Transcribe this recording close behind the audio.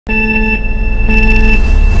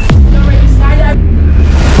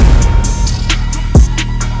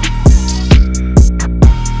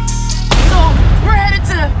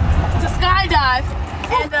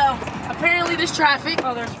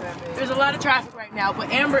traffic right now, but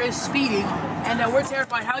Amber is speeding, and we're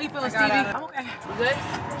terrified. How are you feeling, Stevie? I'm okay. You good?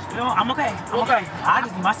 No, I'm okay. I'm okay. I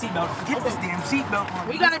just need my seatbelt. Get this damn seatbelt on.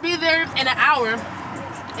 We gotta be there in an hour,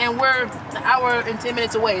 and we're an hour and 10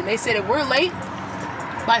 minutes away. And they said if we're late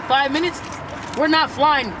by 5 minutes, we're not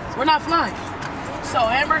flying. We're not flying. So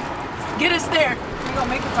Amber, get us there. We're gonna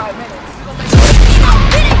make it 5 minutes.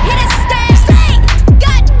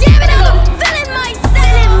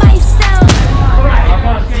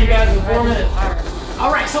 See you guys in 4 minutes.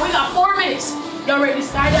 Alright, so we got 4 minutes. Y'all ready to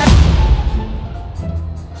skydive?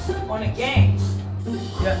 On a game.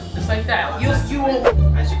 Yeah, just like that. You will.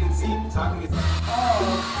 As you can see, talking is.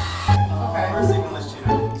 Okay. First English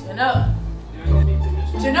channel. Chin up.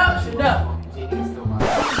 Chin up. Chin up.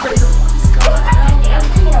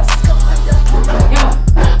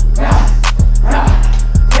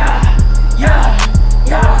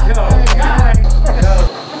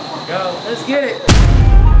 Go. Let's get it.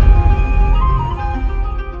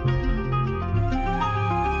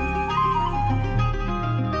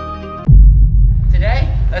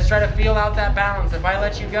 Let's try to feel out that balance. If I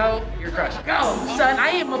let you go, you're crushed. Go, son.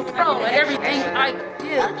 I am a pro at everything I do.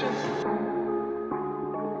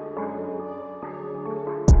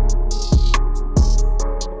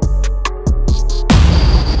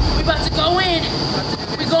 We about to go in.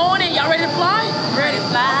 We going in. Y'all ready to fly? Ready to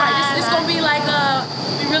fly. All right, this gonna be like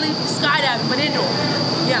we really skydiving, but indoor.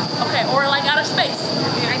 Yeah. Okay. Or like out of space.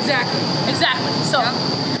 Yeah. Exactly. So,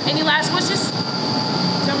 any last wishes?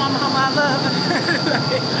 Tell mama how I love her.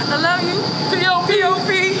 I love you. P.O.P.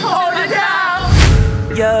 Hold it down.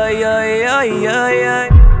 Yeah.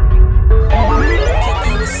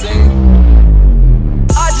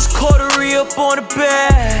 I just caught a re-up on the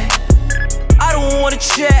bag. I don't wanna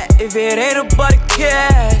chat if it ain't about the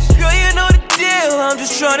cash. Girl, you know the deal, I'm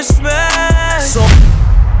just trying to smash. So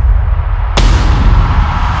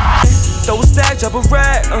throw a stack, drop a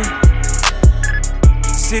rack.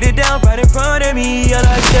 Sit it down right in front of me, I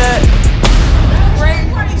like that. Great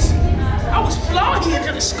race. I was flying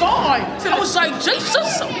into the sky. I was like,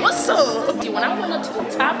 Jesus, what's up? When I went up to the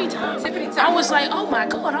tippity top, I was like, oh my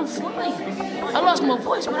God, I'm flying. I lost my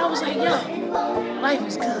voice, but I was like, yo, life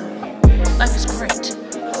is good. Life is great.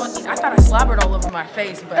 I thought I slobbered all over my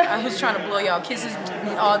face, but I was trying to blow y'all kisses,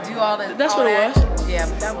 do all that. That's what it was. Yeah,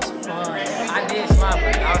 but that was fun. I did slobber.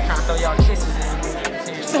 I was trying to throw y'all kisses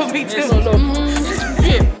in. So me too.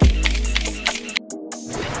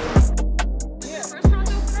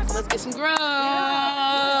 Let's get some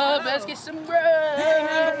grub. Let's get some grub.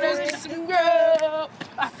 Let's get some grub.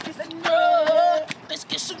 Let's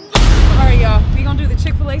get some grub. All right, y'all. We gonna do the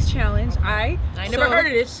Chick-fil-A's challenge. I never heard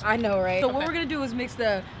of this. I know, right? So what Okay. we're gonna do is mix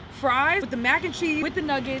the fries with the mac and cheese, with the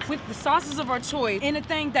nuggets, with the sauces of our choice in a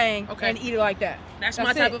thing, Okay. and eat it like that. That's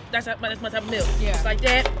my type of meal. Yeah. Just like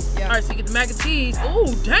that. Yeah. All right, so you get the mac and cheese.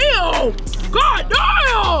 Oh, damn! God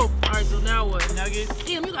damn! All right, so now what? Nuggets.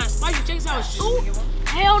 Damn, you got spicy chicken sandwich too?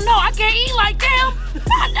 Hell no, I can't eat like them.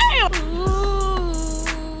 God damn! Ooh.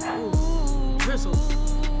 Bristle.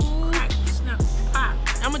 Crack. Snap. Pop.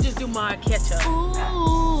 I'm gonna just do my ketchup.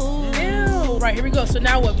 Ooh. Ew. Right, here we go. So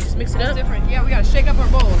now what? We just mix it up? Different. Yeah, we gotta shake up our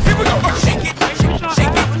bowl. Here we go. Shake it.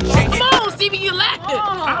 Come on, Stevie, you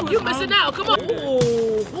lacking. You missing out. Come on.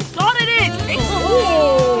 Ooh. Who thought of this? Ooh.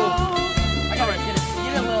 I gotta get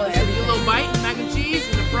a little heavy. A little bite, mac and cheese,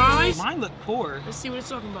 and the fries. Mine look poor. Let's see what it's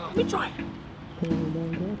talking about. Let me try it.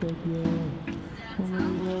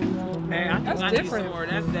 Hey, I think I need some more.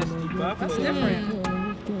 That's deep up. That's different.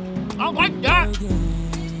 I like that.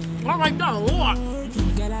 I like that a lot.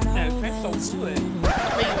 That's so good. Hey,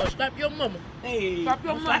 you gonna slap your mama. Hey, Slap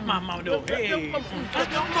your slap mama. my mama though. Slap your Hey. mama.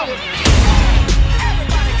 Slap your mama.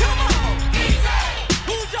 Everybody, come on.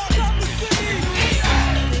 Who's y'all come to see?